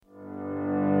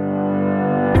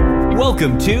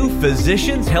Welcome to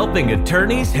Physicians Helping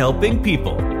Attorneys Helping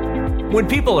People. When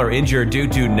people are injured due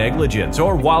to negligence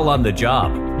or while on the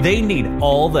job, they need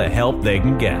all the help they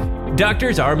can get.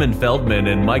 Doctors Armin Feldman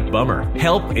and Mike Bummer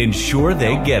help ensure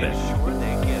they get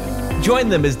it. Join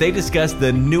them as they discuss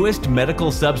the newest medical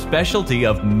subspecialty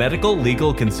of medical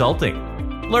legal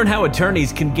consulting. Learn how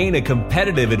attorneys can gain a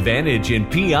competitive advantage in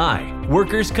PI,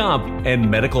 workers' comp, and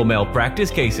medical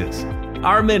malpractice cases.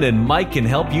 Armin and Mike can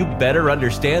help you better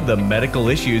understand the medical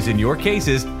issues in your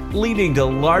cases, leading to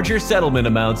larger settlement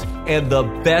amounts and the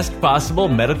best possible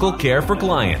medical care for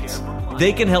clients.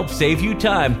 They can help save you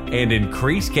time and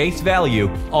increase case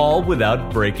value, all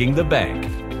without breaking the bank.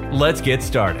 Let's get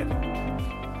started.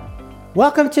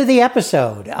 Welcome to the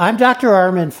episode. I'm Dr.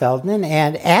 Armin Feldman,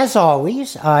 and as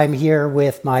always, I'm here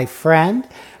with my friend,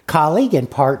 colleague,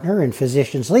 and partner in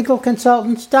Physicians Legal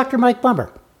Consultants, Dr. Mike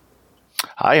Bummer.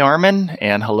 Hi, Armin,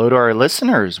 and hello to our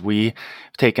listeners. We've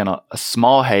taken a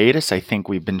small hiatus. I think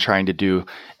we've been trying to do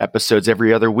episodes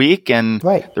every other week, and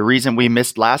The reason we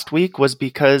missed last week was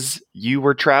because you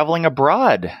were traveling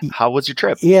abroad. How was your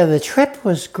trip? Yeah, the trip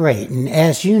was great, and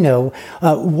as you know,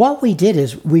 what we did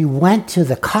is we went to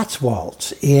the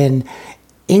Cotswolds in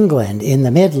England, in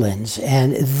the Midlands,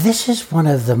 and this is one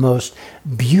of the most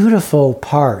beautiful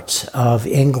parts of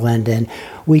England, and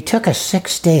we took a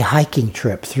 6-day hiking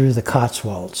trip through the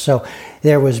Cotswolds. So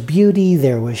there was beauty,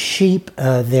 there was sheep,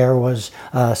 there was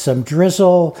some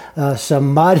drizzle,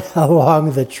 some mud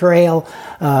along the trail,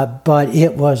 but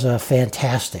it was a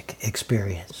fantastic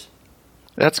experience.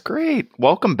 That's great.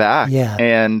 Welcome back. Yeah.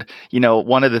 And,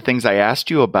 one of the things I asked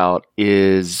you about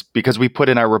is because we put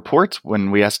in our reports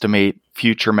when we estimate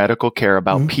future medical care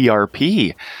about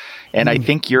PRP. And I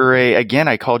think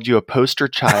I called you a poster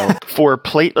child for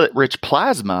platelet-rich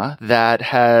plasma that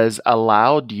has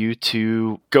allowed you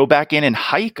to go back in and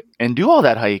hike and do all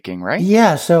that hiking, right?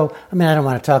 Yeah. So, I don't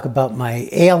want to talk about my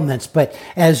ailments, but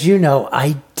as you know,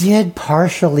 I did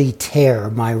partially tear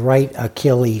my right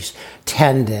Achilles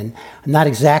tendon. I'm not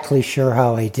exactly sure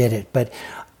how I did it, but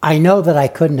I know that I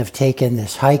couldn't have taken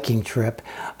this hiking trip.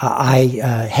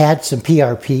 I had some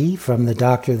PRP from the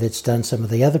doctor that's done some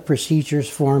of the other procedures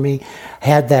for me,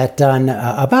 had that done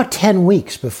about 10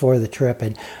 weeks before the trip.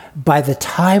 And by the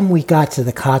time we got to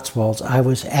the Cotswolds, I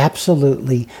was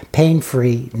absolutely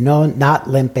pain-free, not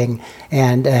limping,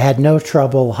 and had no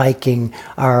trouble hiking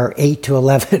our 8 to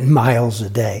 11 miles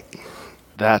a day.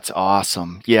 That's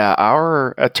awesome. Yeah,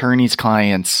 our attorneys'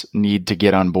 clients need to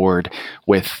get on board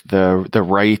with the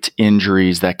right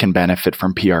injuries that can benefit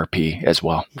from PRP as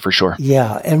well, for sure.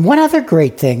 Yeah, and one other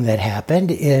great thing that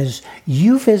happened is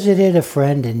you visited a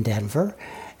friend in Denver,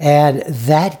 and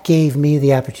that gave me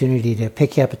the opportunity to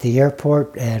pick you up at the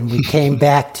airport, and we came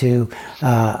back to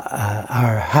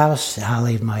our house,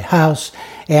 Holly and my house,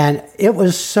 and it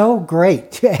was so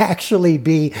great to actually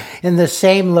be in the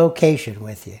same location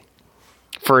with you.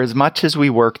 For as much as we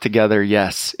work together,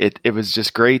 yes, it was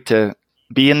just great to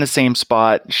be in the same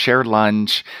spot, share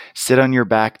lunch, sit on your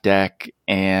back deck,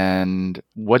 and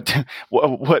what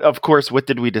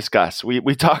did we discuss?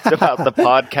 We talked about the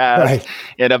podcast Right.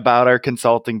 and about our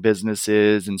consulting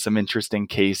businesses and some interesting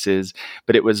cases,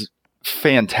 but it was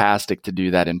fantastic to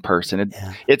do that in person.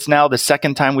 It's now the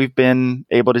second time we've been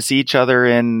able to see each other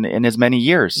in as many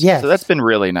years. Yes. So that's been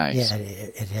really nice. Yeah,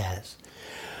 it has.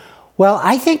 Well,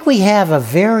 I think we have a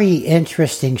very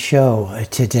interesting show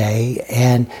today,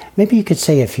 and maybe you could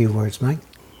say a few words, Mike.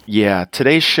 Yeah,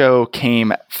 today's show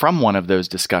came from one of those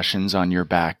discussions on your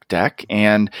back deck,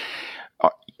 and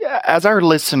as our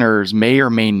listeners may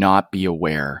or may not be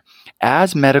aware,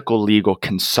 as medical legal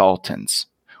consultants,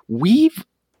 we've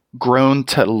grown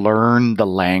to learn the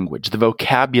language, the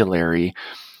vocabulary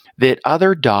that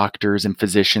other doctors and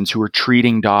physicians who are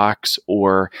treating docs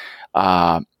or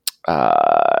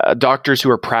doctors who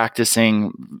are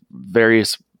practicing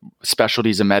various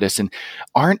specialties of medicine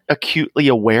aren't acutely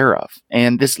aware of.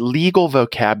 And this legal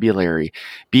vocabulary,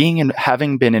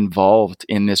 having been involved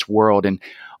in this world, and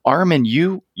Armin,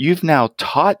 you've now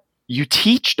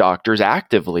teach doctors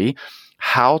actively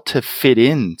how to fit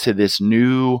into this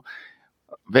new,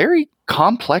 very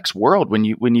complex world. When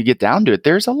you get down to it,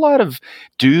 there's a lot of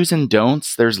do's and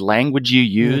don'ts. There's language you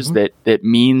use that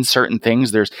means certain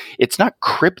things. It's not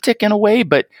cryptic in a way,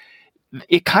 but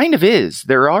it kind of is.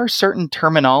 There are certain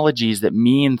terminologies that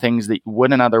mean things that you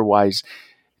wouldn't otherwise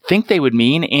think they would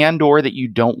mean, and or that you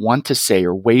don't want to say,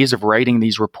 or ways of writing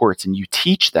these reports, and you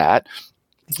teach that.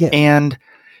 Yeah. And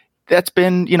that's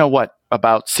been,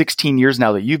 about 16 years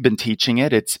now that you've been teaching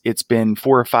it. It's been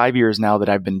 4 or 5 years now that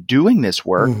I've been doing this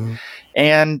work.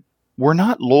 And we're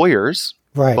not lawyers,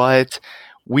 Right. but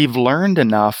we've learned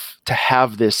enough to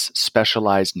have this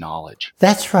specialized knowledge.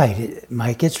 That's right,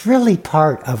 Mike. It's really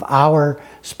part of our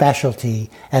specialty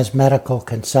as medical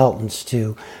consultants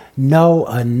to know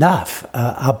enough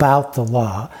about the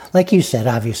law. Like you said,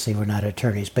 obviously we're not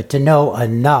attorneys, but to know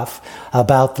enough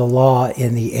about the law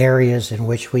in the areas in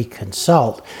which we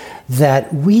consult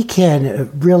that we can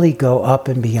really go up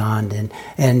and beyond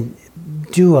and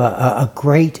do a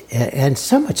great and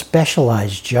somewhat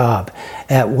specialized job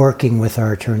at working with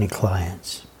our attorney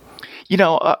clients.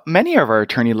 Many of our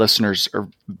attorney listeners are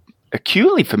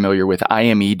acutely familiar with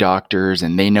IME doctors,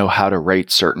 and they know how to write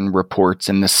certain reports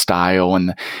and the style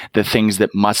and the things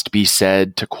that must be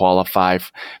said to qualify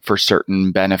for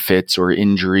certain benefits or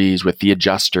injuries with the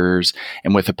adjusters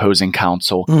and with opposing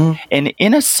counsel. Mm-hmm. And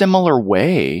in a similar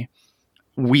way,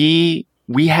 we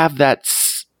have that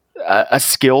a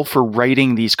skill for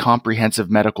writing these comprehensive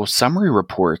medical summary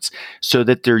reports so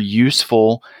that they're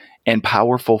useful and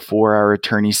powerful for our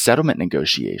attorneys' settlement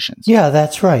negotiations. Yeah,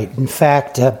 that's right. In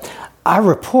fact, our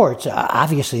reports,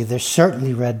 obviously, they're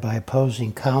certainly read by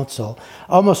opposing counsel.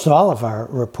 Almost all of our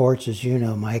reports, as you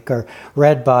know, Mike, are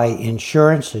read by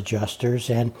insurance adjusters,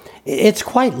 and it's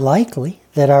quite likely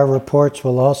that our reports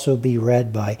will also be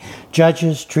read by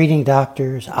judges, treating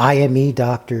doctors, IME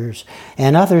doctors,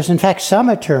 and others. In fact, some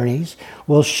attorneys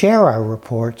will share our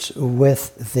reports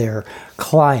with their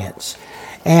clients.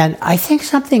 And I think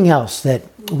something else that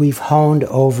we've honed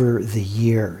over the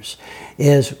years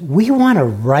is we want to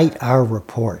write our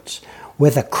reports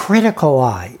with a critical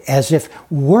eye, as if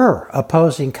we're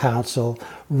opposing counsel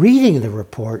reading the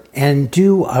report, and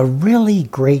do a really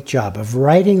great job of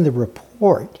writing the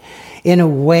report in a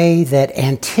way that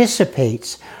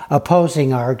anticipates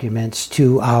opposing arguments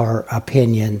to our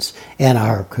opinions and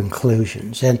our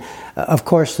conclusions. And of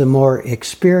course, the more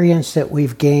experience that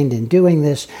we've gained in doing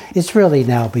this, it's really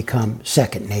now become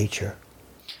second nature.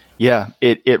 Yeah,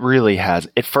 it really has.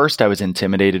 At first, I was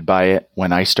intimidated by it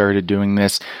when I started doing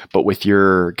this, but with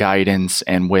your guidance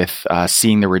and with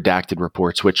seeing the redacted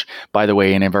reports, which, by the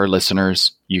way, any of our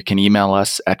listeners, you can email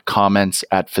us at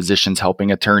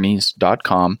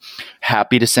comments@physicianshelpingattorneys.com.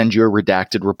 Happy to send you a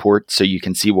redacted report so you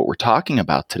can see what we're talking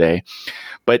about today.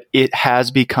 But it has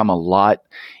become a lot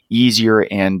easier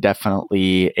and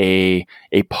definitely a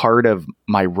part of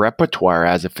my repertoire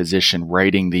as a physician,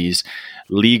 writing these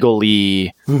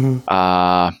legally,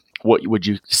 what would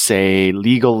you say,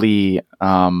 legally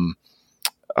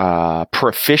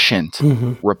proficient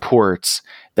reports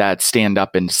that stand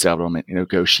up in settlement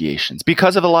negotiations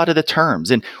because of a lot of the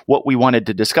terms. And what we wanted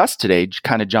to discuss today,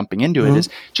 kind of jumping into it, is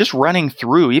just running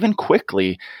through, even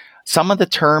quickly, some of the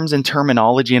terms and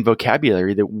terminology and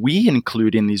vocabulary that we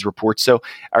include in these reports, so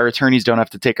our attorneys don't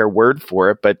have to take our word for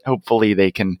it, but hopefully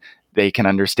they can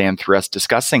understand through us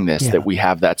discussing this that we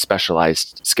have that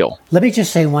specialized skill. Let me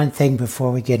just say one thing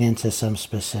before we get into some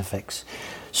specifics.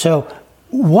 So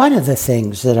one of the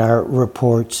things that our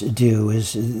reports do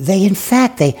is they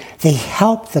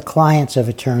help the clients of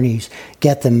attorneys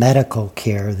get the medical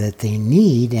care that they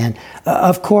need, and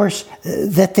of course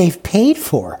that they've paid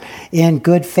for in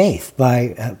good faith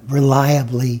by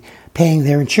reliably paying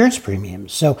their insurance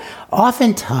premiums. So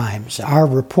oftentimes our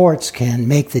reports can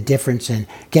make the difference in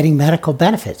getting medical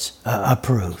benefits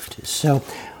approved. So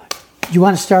you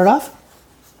want to start off?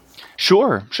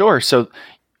 Sure. So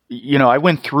I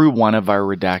went through one of our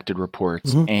redacted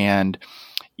reports, and,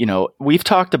 we've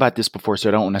talked about this before, so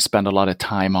I don't want to spend a lot of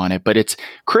time on it, but it's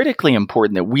critically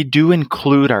important that we do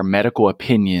include our medical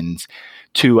opinions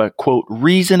to a, quote,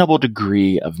 reasonable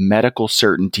degree of medical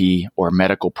certainty or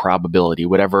medical probability,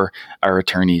 whatever our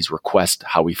attorneys request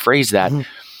how we phrase that.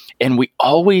 And we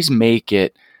always make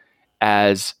it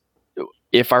as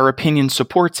if our opinion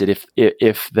supports it,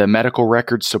 if the medical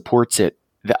record supports it,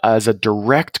 as a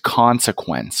direct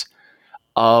consequence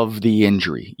of the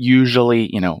injury. Usually,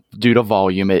 due to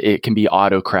volume, it can be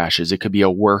auto crashes, it could be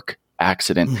a work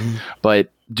accident,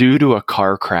 but due to a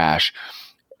car crash,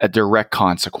 a direct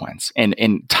consequence. And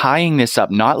tying this up,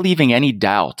 not leaving any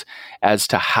doubt as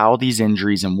to how these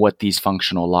injuries and what these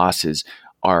functional losses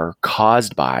are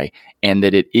caused by, and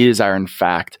that it is in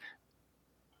fact,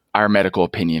 our medical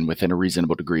opinion within a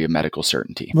reasonable degree of medical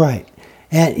certainty. Right.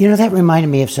 And, that reminded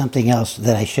me of something else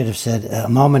that I should have said a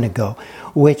moment ago,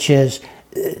 which is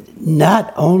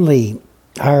not only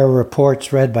are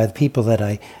reports read by the people that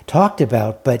I talked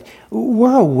about, but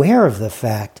we're aware of the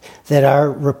fact that our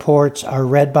reports are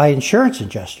read by insurance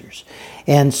adjusters.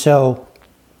 And so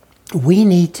we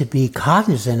need to be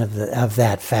cognizant of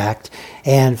that fact.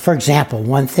 And for example,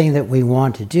 one thing that we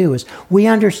want to do is we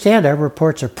understand our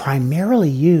reports are primarily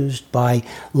used by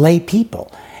lay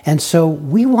people. And so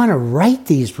we want to write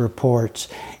these reports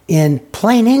in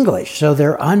plain English so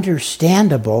they're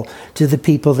understandable to the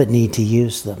people that need to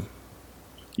use them.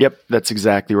 Yep, that's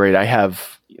exactly right. I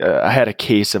had a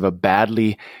case of a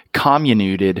badly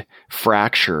comminuted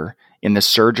fracture in the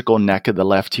surgical neck of the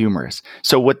left humerus.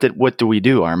 So what do we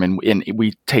do, Armin?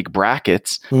 We take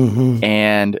brackets,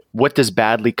 and what does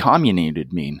badly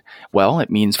comminuted mean? Well, it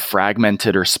means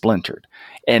fragmented or splintered.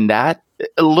 And that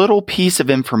a little piece of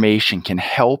information can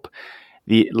help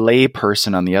the lay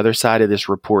person on the other side of this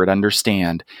report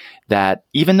understand that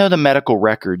even though the medical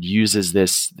record uses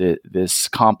this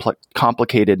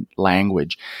complicated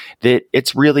language, that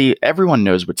it's really, everyone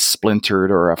knows what splintered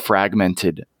or a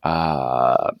fragmented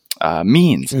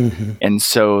means. And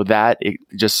so that it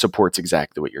just supports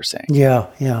exactly what you're saying. Yeah.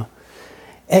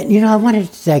 And, I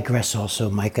wanted to digress also,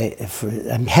 Mike.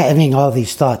 I'm having all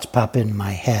these thoughts pop in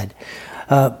my head.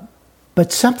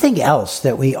 But something else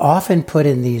that we often put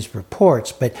in these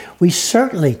reports, but we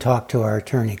certainly talk to our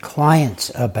attorney clients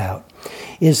about,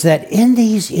 is that in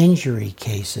these injury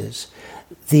cases,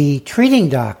 the treating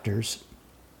doctors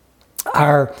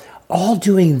are all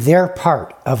doing their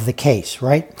part of the case,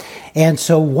 right? And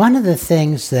so one of the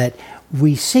things that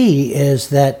we see is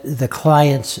that the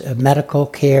client's medical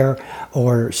care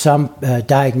or some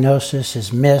diagnosis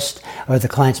is missed, or the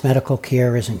client's medical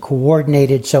care isn't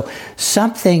coordinated. So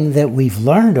something that we've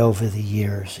learned over the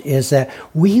years is that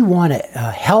we want to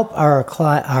help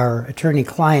our attorney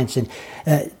clients and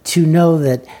to know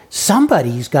that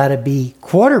somebody's got to be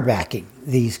quarterbacking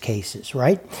these cases,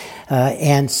 right?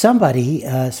 And somebody,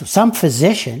 some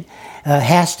physician,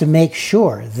 has to make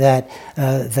sure that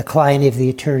the client of the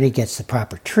attorney gets the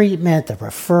proper treatment, the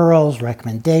referrals,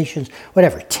 recommendations,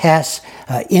 whatever, tests,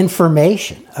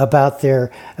 information about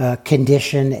their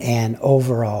condition and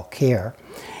overall care.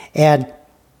 And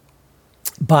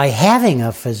by having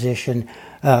a physician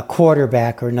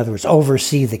quarterback, or in other words,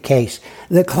 oversee the case,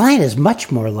 the client is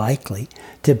much more likely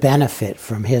to benefit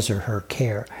from his or her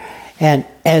care. And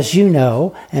as you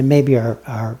know, and maybe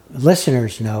our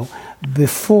listeners know,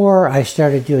 before I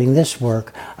started doing this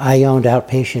work, I owned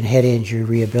outpatient head injury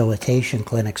rehabilitation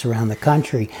clinics around the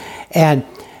country. And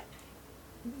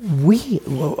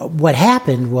what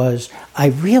happened was I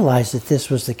realized that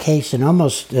this was the case, and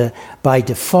almost by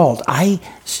default, I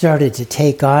started to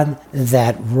take on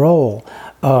that role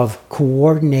of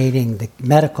coordinating the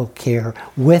medical care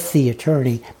with the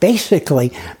attorney,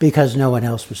 basically because no one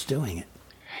else was doing it.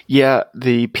 Yeah,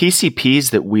 the PCPs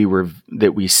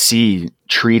that we see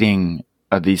treating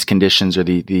these conditions or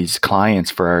these clients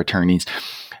for our attorneys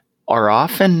are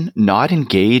often not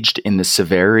engaged in the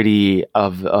severity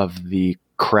of the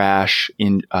crash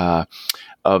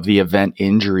of the event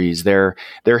injuries. They're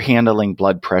handling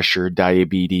blood pressure,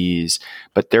 diabetes,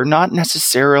 but they're not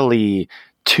necessarily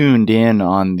tuned in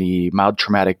on the mild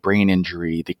traumatic brain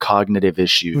injury, the cognitive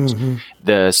issues,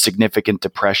 the significant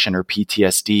depression or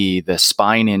PTSD, the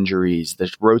spine injuries, the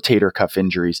rotator cuff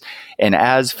injuries. And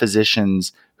as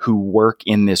physicians who work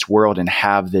in this world and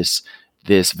have this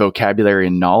vocabulary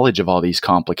and knowledge of all these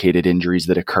complicated injuries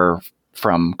that occur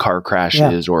from car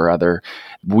crashes or other,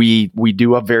 we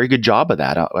do a very good job of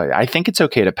that. I think it's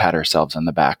okay to pat ourselves on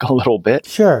the back a little bit.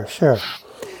 Sure.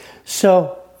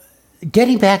 So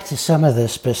getting back to some of the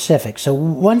specifics. So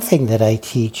one thing that I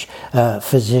teach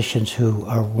physicians who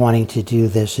are wanting to do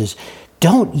this is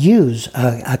don't use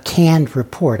a canned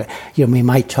report. We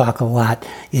might talk a lot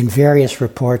in various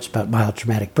reports about mild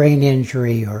traumatic brain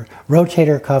injury or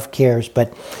rotator cuff cares,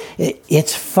 but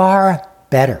it's far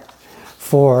better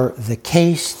for the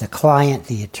case, the client,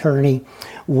 the attorney,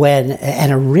 when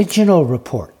an original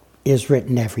report is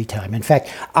written every time. In fact,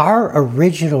 our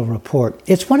original report,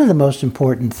 it's one of the most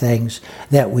important things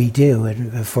that we do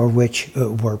and for which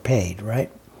we're paid,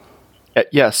 right?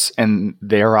 Yes, and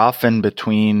they're often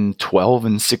between 12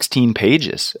 and 16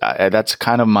 pages. That's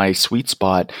kind of my sweet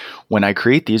spot when I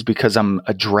create these, because I'm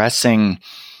addressing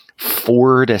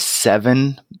 4 to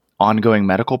 7 ongoing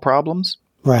medical problems.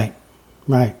 Right.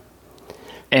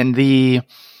 And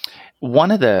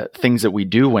one of the things that we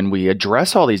do when we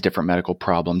address all these different medical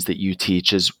problems that you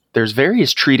teach is there's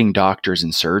various treating doctors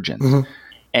and surgeons,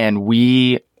 and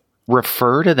we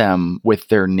refer to them with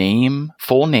their name,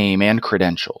 full name, and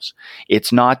credentials.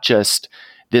 It's not just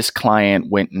this client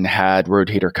went and had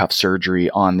rotator cuff surgery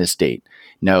on this date.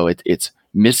 No, it's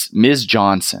Ms.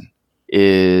 Johnson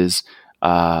is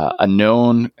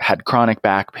had chronic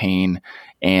back pain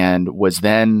and was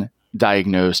then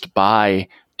diagnosed by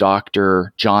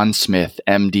Dr. John Smith,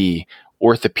 MD,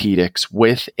 orthopedics,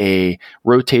 with a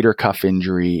rotator cuff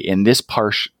injury in this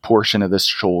portion of the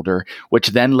shoulder, which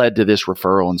then led to this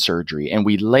referral and surgery. And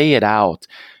we lay it out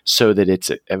so that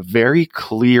it's a very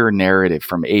clear narrative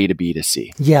from A to B to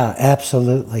C. Yeah,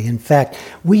 absolutely. In fact,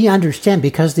 we understand,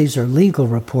 because these are legal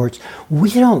reports,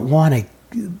 we don't want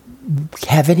to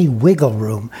have any wiggle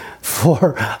room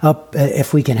for,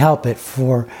 if we can help it,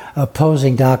 for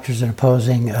opposing doctors and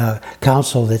opposing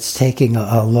counsel that's taking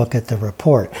a look at the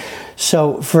report.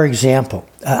 So, for example,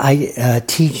 I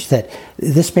teach that,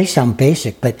 this may sound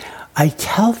basic, but I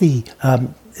tell the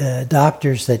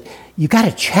doctors that you got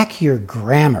to check your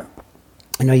grammar.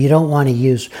 You don't want to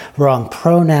use wrong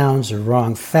pronouns or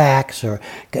wrong facts or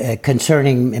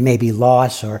concerning maybe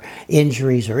loss or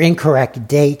injuries or incorrect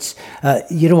dates.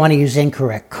 You don't want to use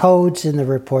incorrect codes in the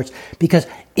reports, because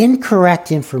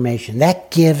incorrect information,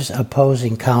 that gives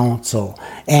opposing counsel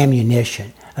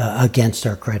ammunition against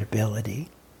our credibility.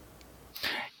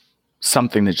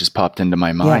 Something that just popped into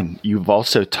my mind. Yeah. You've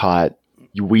also taught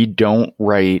we don't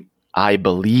write, "I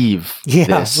believe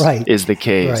this is the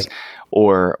case." Right.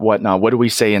 Or whatnot. What do we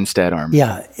say instead, Armin?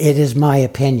 Yeah, it is my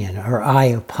opinion, or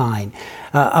I opine.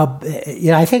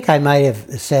 I think I might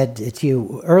have said to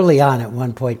you early on at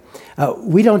one point,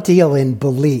 we don't deal in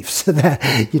beliefs.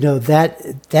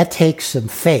 that takes some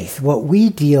faith. What we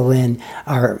deal in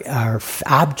are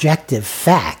objective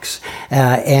facts,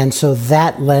 and so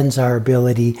that lends our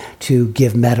ability to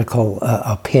give medical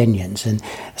opinions. And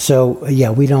so,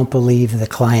 we don't believe the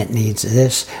client needs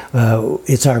this.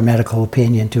 It's our medical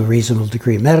opinion, to a reasonable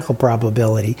degree of medical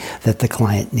probability, that the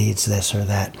client needs this or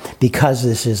that, because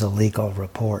this is a legal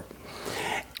report.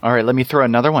 All right, let me throw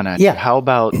another one at you. How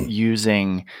about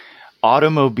using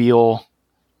automobile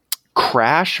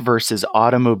crash versus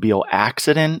automobile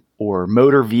accident, or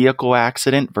motor vehicle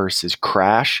accident versus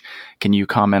crash? Can you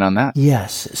comment on that?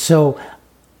 Yes. So,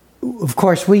 of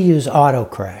course, we use auto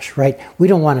crash, right? We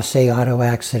don't want to say auto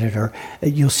accident, or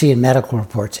you'll see in medical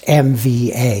reports,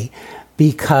 MVA,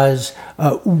 because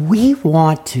we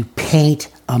want to paint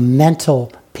a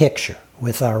mental picture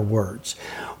with our words.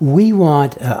 We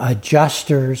want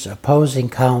adjusters, opposing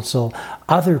counsel,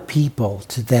 other people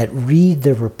that read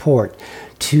the report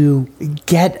to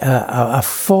get a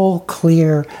full,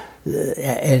 clear,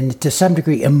 and to some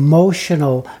degree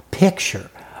emotional picture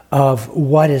of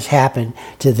what has happened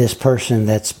to this person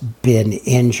that's been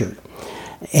injured.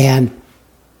 And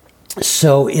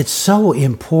so it's so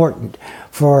important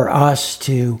for us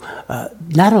to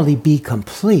not only be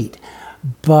complete,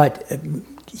 but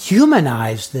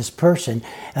humanize this person.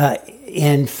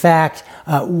 In fact,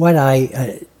 one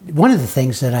of the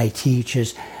things that I teach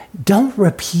is, don't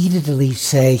repeatedly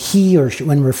say he or she,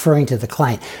 when referring to the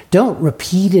client, don't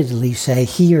repeatedly say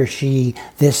he or she,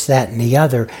 this, that, and the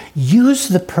other. Use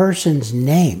the person's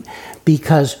name,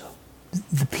 because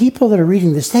the people that are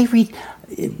reading this, they read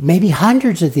maybe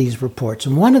hundreds of these reports.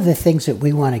 And one of the things that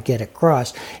we want to get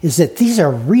across is that these are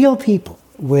real people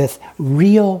with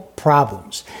real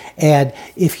problems. And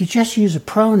if you just use a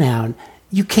pronoun,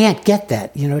 you can't get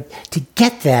that. To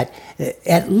get that,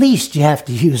 at least you have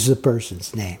to use the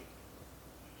person's name.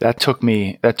 That took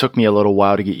me a little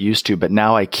while to get used to, but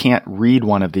now I can't read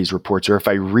one of these reports, or if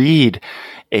I read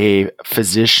a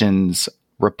physician's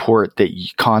report that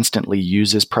constantly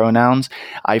uses pronouns,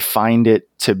 I find it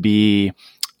to be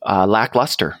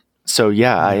lackluster. So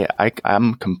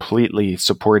I'm completely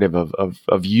supportive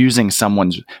of using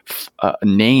someone's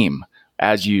name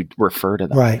as you refer to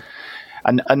them. Right.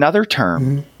 Another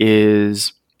term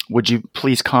is, would you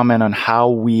please comment on how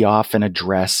we often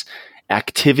address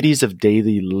activities of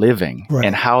daily living,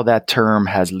 and how that term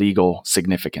has legal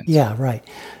significance? Yeah, right.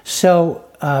 So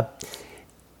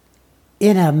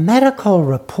in a medical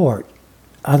report,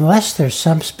 unless there's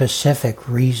some specific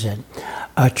reason,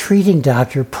 a treating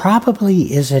doctor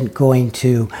probably isn't going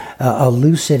to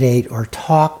elucidate or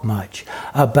talk much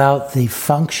about the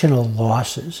functional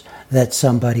losses that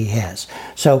somebody has.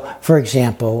 So, for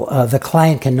example, the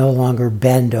client can no longer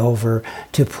bend over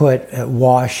to put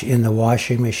wash in the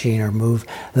washing machine or move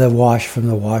the wash from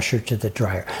the washer to the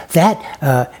dryer.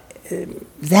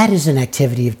 That is an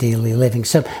activity of daily living.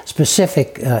 Some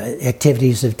specific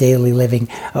activities of daily living,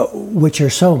 which are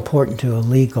so important to a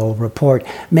legal report,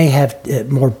 may have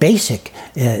more basic,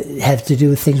 have to do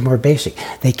with things more basic.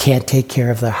 They can't take care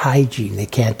of their hygiene. They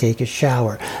can't take a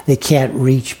shower. They can't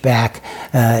reach back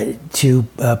to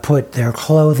put their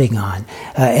clothing on.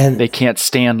 And they can't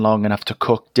stand long enough to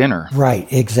cook dinner. Right,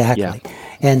 exactly. Yeah.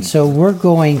 And so we're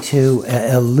going to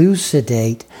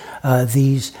elucidate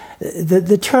these.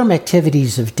 The term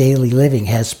activities of daily living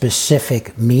has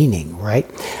specific meaning, right?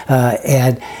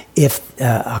 And if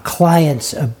a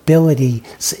client's ability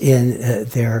in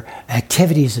their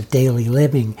activities of daily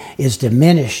living is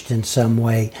diminished in some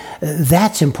way,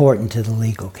 that's important to the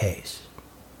legal case.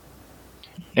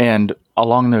 And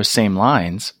along those same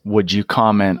lines, would you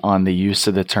comment on the use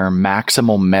of the term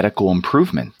maximal medical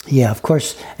improvement? Yeah, of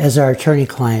course, as our attorney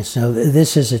clients know,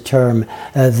 this is a term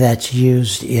that's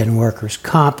used in workers'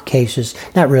 comp cases,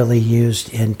 not really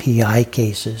used in PI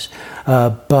cases,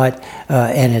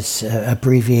 and it's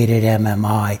abbreviated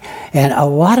MMI. And a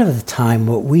lot of the time,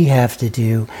 what we have to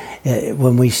do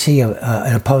when we see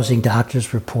an opposing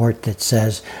doctor's report that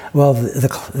says, well,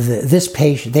 this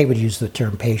patient, they would use the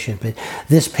term patient, but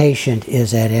this patient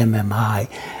is at MMI,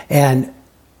 and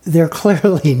they're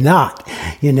clearly not,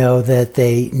 that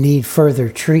they need further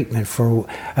treatment for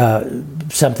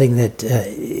something that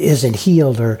isn't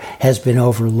healed or has been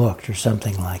overlooked or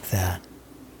something like that.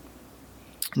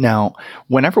 Now,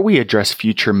 whenever we address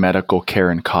future medical care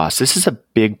and costs, this is a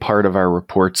big part of our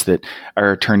reports that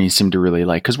our attorneys seem to really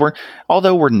like, because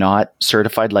although we're not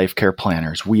certified life care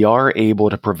planners, we are able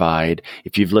to provide,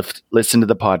 if you've listened to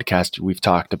the podcast, we've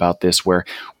talked about this, where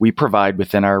we provide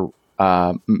within our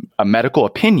a medical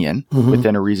opinion,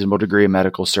 within a reasonable degree of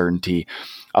medical certainty,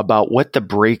 about what the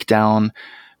breakdown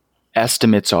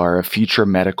estimates are of future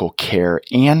medical care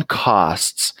and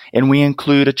costs. And we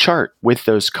include a chart with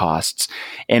those costs.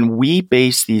 And we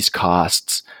base these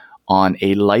costs on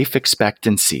a life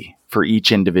expectancy for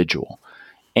each individual.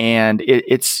 And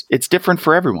it's different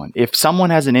for everyone. If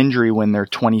someone has an injury when they're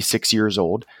 26 years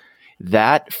old,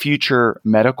 that future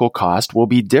medical cost will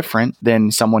be different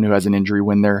than someone who has an injury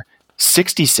when they're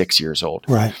 66 years old.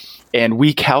 Right. And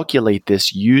we calculate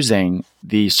this using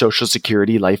the Social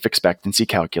Security life expectancy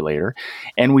calculator.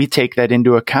 And we take that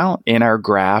into account in our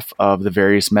graph of the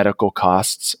various medical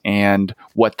costs and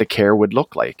what the care would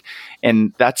look like.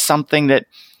 And that's something that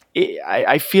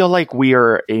I feel like we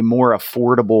are a more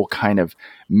affordable kind of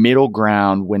middle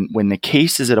ground when the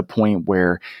case is at a point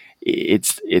where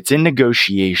it's in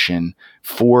negotiation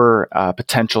for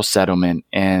potential settlement,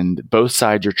 and both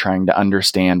sides are trying to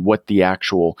understand what the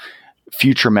actual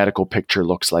future medical picture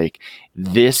looks like.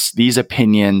 These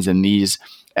opinions and these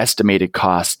estimated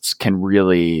costs can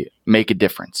really make a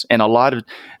difference. And a lot of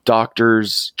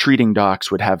treating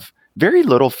docs would have very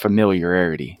little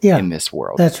familiarity in this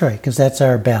world. That's right, because that's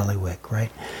our bailiwick,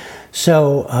 right?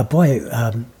 So,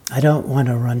 I don't want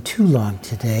to run too long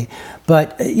today,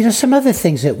 but some other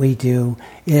things that we do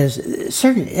is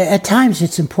at times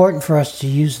it's important for us to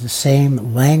use the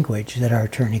same language that our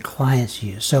attorney clients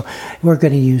use. So we're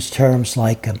going to use terms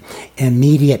like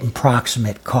immediate and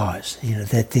proximate cause,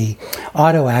 that the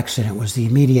auto accident was the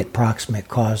immediate proximate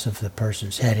cause of the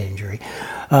person's head injury,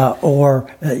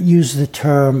 or use the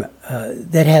term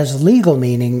that has legal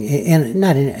meaning,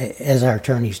 as our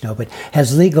attorneys know, but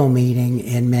has legal meaning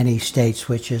in many states,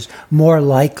 which is more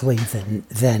likely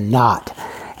than not.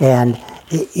 And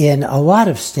in a lot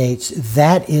of states,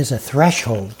 that is a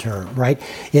threshold term, right?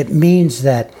 It means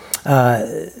that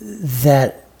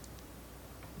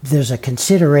there's a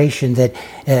consideration that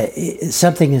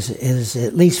something is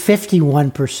at least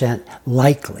 51%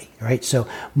 likely, right? So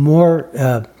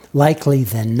more likely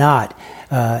than not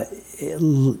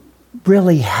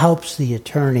really helps the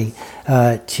attorney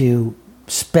to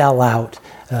spell out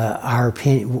our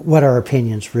opinion, what our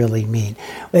opinions really mean.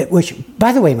 Which,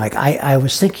 by the way, Mike, I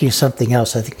was thinking of something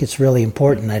else. I think it's really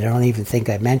important. I don't even think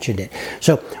I mentioned it.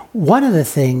 So one of the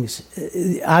things,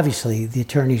 obviously, the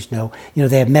attorneys know,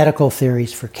 they have medical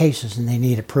theories for cases and they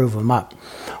need to prove them up.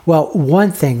 Well,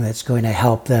 one thing that's going to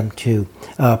help them to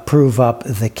prove up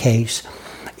the case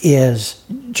is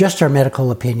just our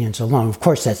medical opinions alone. Of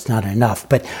course, that's not enough.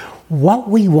 But what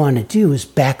we want to do is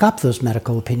back up those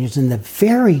medical opinions. And the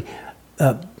very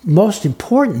most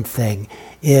important thing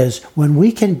is when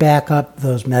we can back up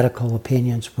those medical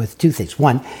opinions with two things.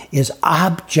 One is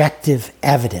objective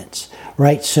evidence,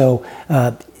 right? So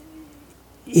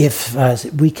if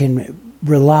we can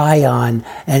rely on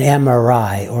an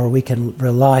MRI, or we can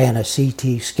rely on a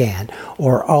CT scan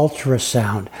or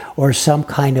ultrasound or some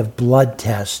kind of blood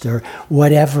test or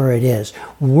whatever it is,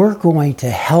 we're going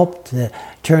to help the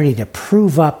attorney to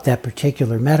prove up that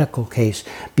particular medical case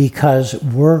because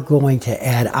we're going to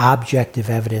add objective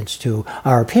evidence to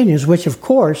our opinions, which of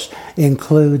course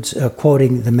includes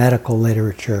quoting the medical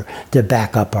literature to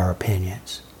back up our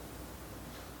opinions.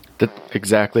 That's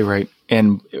exactly right.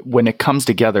 And when it comes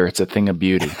together, it's a thing of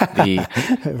beauty.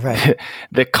 Right.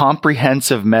 The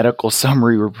comprehensive medical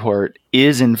summary report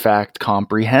is, in fact,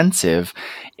 comprehensive,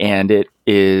 and it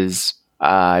is,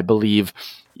 I believe,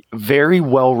 very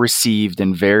well received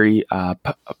and very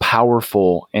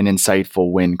powerful and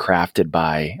insightful when crafted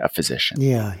by a physician.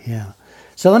 Yeah.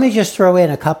 So let me just throw in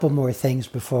a couple more things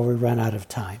before we run out of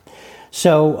time.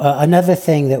 So another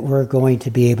thing that we're going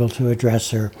to be able to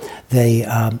address are the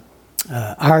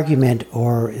argument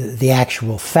or the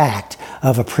actual fact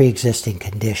of a pre-existing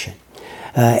condition.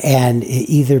 And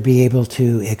either be able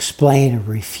to explain or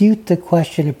refute the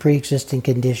question of pre-existing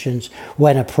conditions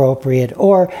when appropriate,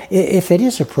 or if it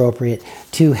is appropriate,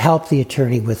 to help the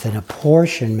attorney with an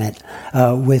apportionment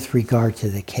with regard to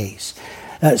the case.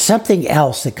 Something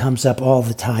else that comes up all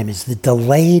the time is the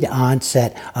delayed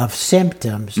onset of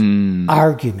symptoms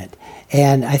argument.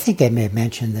 And I think I may have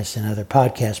mentioned this in other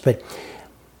podcasts, but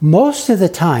most of the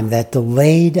time that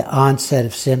delayed onset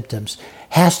of symptoms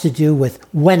has to do with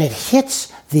when it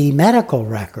hits the medical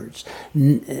records,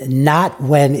 not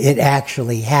when it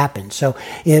actually happens. So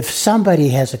if somebody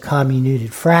has a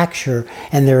comminuted fracture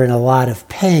and they're in a lot of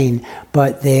pain,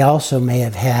 but they also may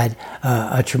have had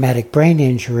a traumatic brain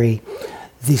injury,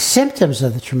 the symptoms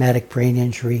of the traumatic brain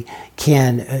injury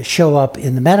can show up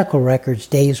in the medical records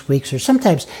days, weeks, or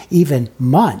sometimes even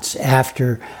months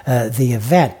after the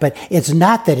event. But it's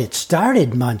not that it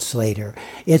started months later.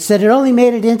 It's that it only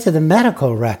made it into the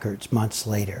medical records months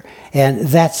later. And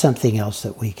that's something else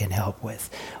that we can help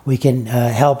with. We can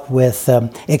help with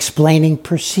explaining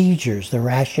procedures, the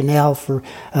rationale for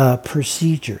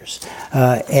procedures.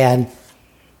 And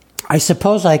I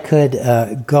suppose I could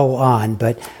go on,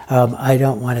 but I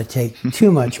don't want to take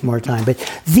too much more time. But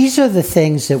these are the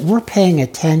things that we're paying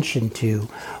attention to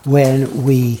when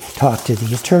we talk to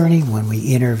the attorney, when we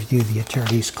interview the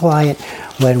attorney's client,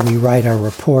 when we write our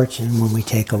reports, and when we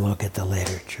take a look at the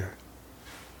literature.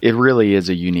 It really is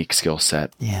a unique skill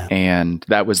set. Yeah. And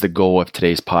that was the goal of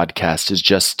today's podcast, is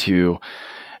just to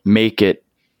make it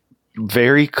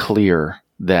very clear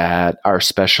that our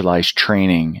specialized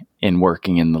training in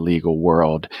working in the legal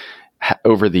world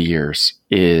over the years,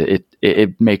 it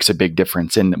makes a big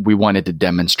difference. And we wanted to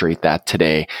demonstrate that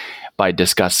today by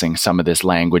discussing some of this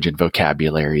language and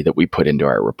vocabulary that we put into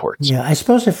our reports. Yeah, I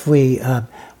suppose if we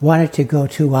wanted to go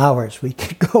 2 hours, we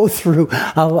could go through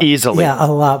easily. Yeah, a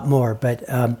lot more. But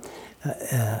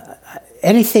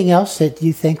anything else that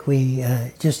you think we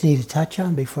just need to touch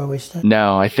on before we start?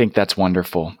 No, I think that's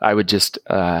wonderful. I would just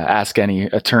ask any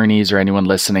attorneys or anyone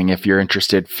listening, if you're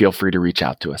interested, feel free to reach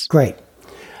out to us. Great.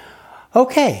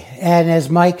 Okay. And as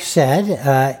Mike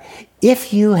said,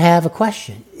 if you have a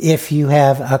question, if you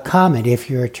have a comment, if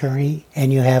you're an attorney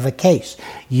and you have a case,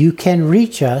 you can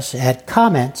reach us at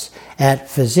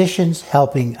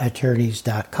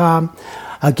comments@physicianshelpingattorneys.com.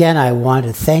 Again, I want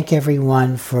to thank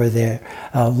everyone for their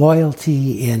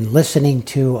loyalty in listening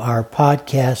to our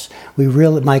podcast.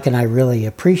 Mike and I really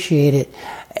appreciate it.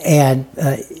 And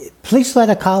please let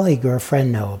a colleague or a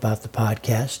friend know about the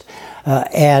podcast.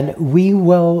 And we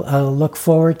will look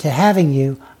forward to having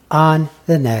you on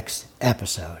the next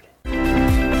episode.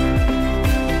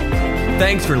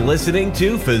 Thanks for listening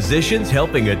to Physicians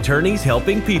Helping Attorneys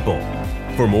Helping People.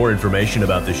 For more information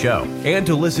about the show and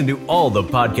to listen to all the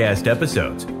podcast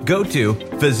episodes, go to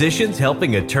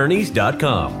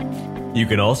physicianshelpingattorneys.com. You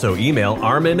can also email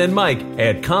Armin and Mike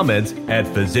at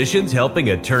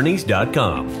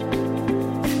comments@physicianshelpingattorneys.com.